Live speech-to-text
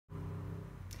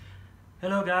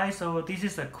Hello guys, so this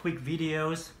is a quick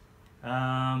videos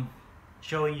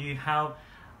showing you how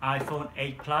iPhone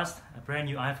 8 Plus, a brand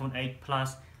new iPhone 8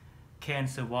 Plus can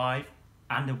survive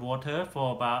underwater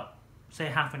for about say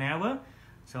half an hour.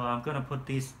 So I'm gonna put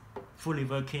this fully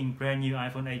working brand new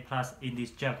iPhone 8 Plus in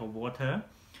this jug of water,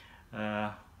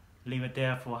 leave it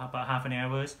there for about half an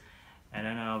hour, and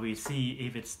then we see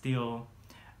if it's still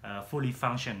fully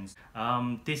functions.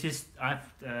 This is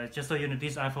just so you know,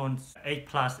 this iPhone 8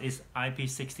 Plus is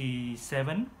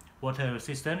IP67 water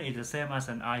resistant. It's the same as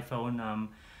an iPhone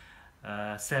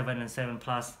 7 and 7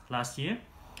 Plus last year.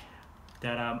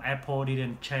 That Apple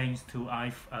didn't change to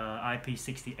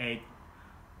IP68.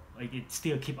 It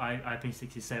still keep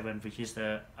IP67, which is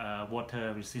the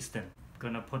water resistant.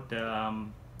 Gonna put the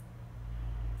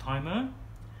timer.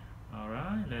 All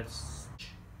right,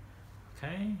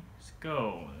 okay, let's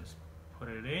go. Let's put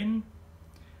it in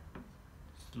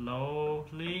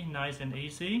slowly, nice and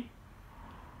easy.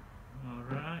 All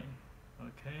right,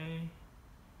 okay,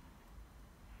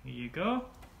 here you go.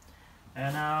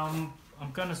 And I'm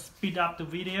gonna speed up the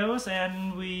videos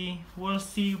and we will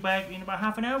see you back in about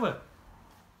half an hour.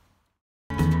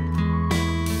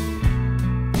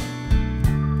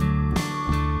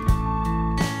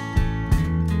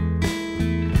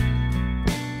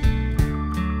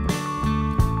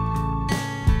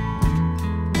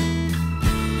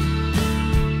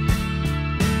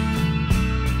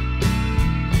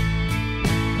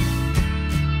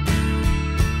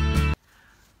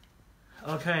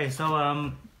 Okay,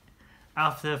 so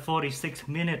after 46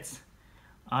 minutes,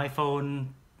 iPhone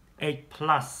 8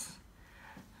 Plus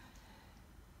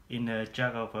in a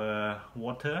jug of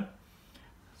water.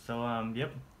 So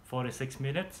yep, 46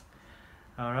 minutes.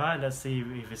 All right, let's see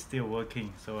if it's still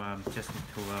working. So just need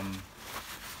to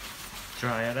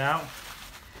dry it out.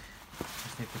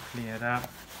 Just need to clean it up,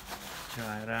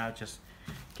 dry it out. Just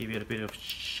give it a bit of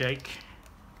shake.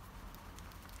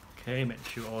 Okay, make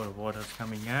sure all the water is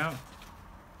coming out.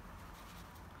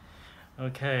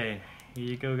 Okay, here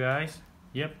you go guys.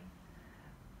 Yep,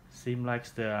 seems like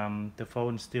the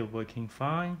phone is still working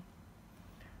fine.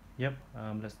 Yep,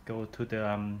 let's go to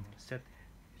the set.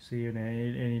 See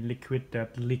any liquid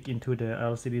that leak into the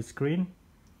LCD screen?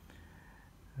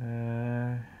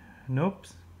 Nope,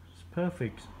 it's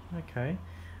perfect. Okay,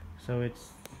 so it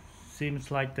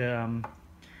seems like the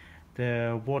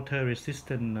water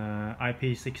resistant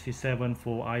IP67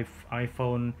 for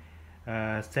iPhone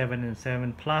 7 and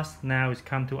 7 Plus. Now it's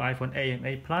come to iPhone 8 and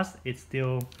 8 Plus. It's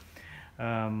still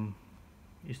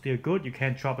good. You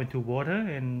can drop into water,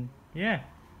 and yeah.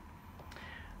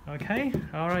 Okay,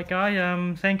 all right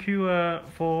guys, thank you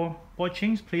for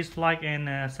watching. Please like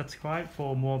and subscribe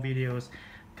for more videos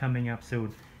coming up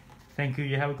soon. Thank you.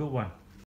 You have a good one.